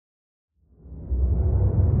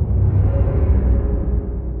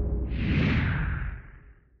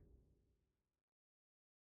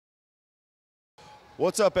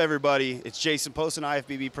What's up, everybody? It's Jason Poston,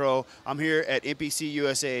 IFBB Pro. I'm here at NPC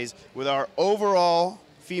USA's with our overall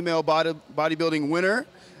female bodybuilding winner,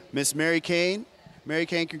 Miss Mary Cain. Mary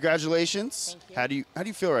Cain, congratulations. Thank you. How do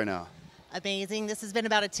you feel right now? Amazing. This has been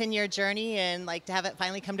about a 10-year journey, and like to have it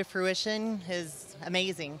finally come to fruition is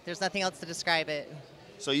amazing. There's nothing else to describe it.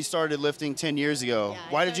 So you started lifting 10 years ago. Yeah,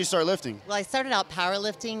 Why did you start lifting? Well, I started out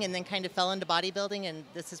powerlifting and then kind of fell into bodybuilding, and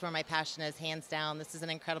this is where my passion is, hands down. This is an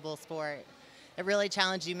incredible sport. It really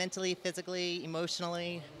challenges you mentally, physically,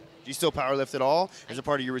 emotionally. Do you still powerlift at all? Is it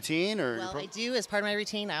part of your routine? Well, I do as part of my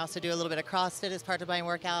routine. I also do a little bit of CrossFit as part of my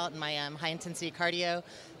workout and my high-intensity cardio.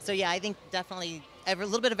 So, yeah, I think definitely a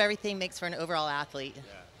little bit of everything makes for an overall athlete. Yeah.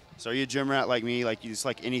 So are you a gym rat like me? Like you just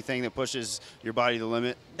like anything that pushes your body to the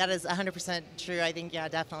limit? That is 100% true. I think, yeah,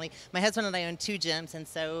 definitely. My husband and I own 2 gyms, and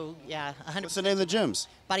so, yeah, 100%. What's the name of the gyms?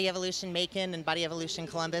 Body Evolution Macon and Body Evolution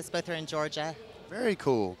Columbus. Both are in Georgia. Very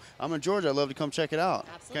cool. I'm in Georgia. I'd love to come check it out.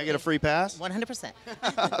 Absolutely. Can I get a free pass? 100%.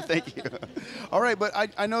 Thank you. All right, but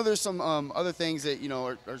I know there's some other things that, you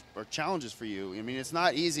know, are challenges for you. I mean, it's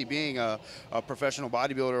not easy being a professional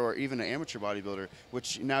bodybuilder or even an amateur bodybuilder,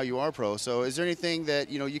 which now you are pro. So is there anything that,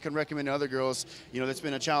 you know, you can recommend to other girls, you know, that's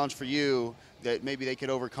been a challenge for you that maybe they could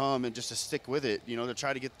overcome and just to stick with it, you know, to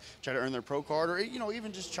try to earn their pro card, or, you know,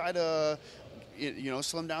 even just try to, you know,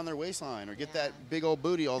 slim down their waistline or get that big old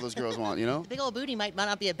booty all those girls want, you know? The big old booty might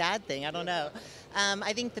not be a bad thing. I don't know.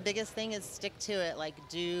 I think the biggest thing is stick to it. Like,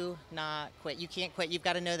 do not quit. You can't quit. You've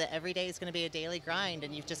got to know that every day is going to be a daily grind,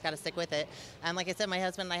 and you've just got to stick with it. Like I said, my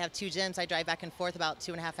husband and I have 2 gyms. I drive back and forth about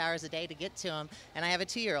 2.5 hours a day to get to them, and I have a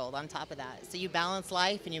 2-year-old on top of that. So you balance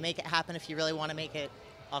life, and you make it happen if you really want to make it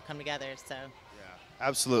all come together. So.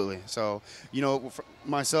 Absolutely. So, you know, for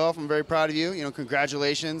myself, I'm very proud of you. You know,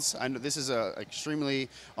 congratulations. I know this is an extremely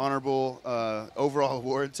honorable overall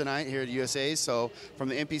award tonight here at USA. So, from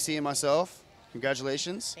the NPC and myself,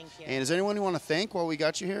 congratulations. Thank you. And is there anyone you want to thank while we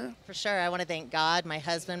got you here? For sure. I want to thank God, my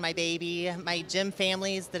husband, my baby, my gym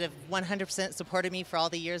families that have 100% supported me for all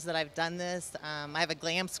the years that I've done this. I have a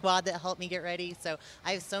glam squad that helped me get ready. So,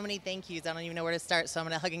 I have so many thank yous. I don't even know where to start. So, I'm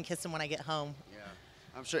going to hug and kiss them when I get home.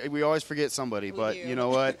 I'm sure we always forget somebody, but you know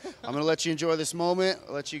what? I'm going to let you enjoy this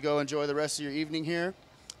moment, let you go enjoy the rest of your evening here,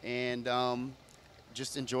 and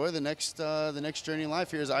just enjoy the next journey in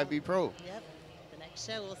life here as IB Pro. Yep, the next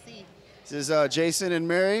show, we'll see. This is Jason and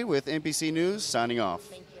Mary with NPC News signing off.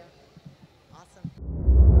 Thank you.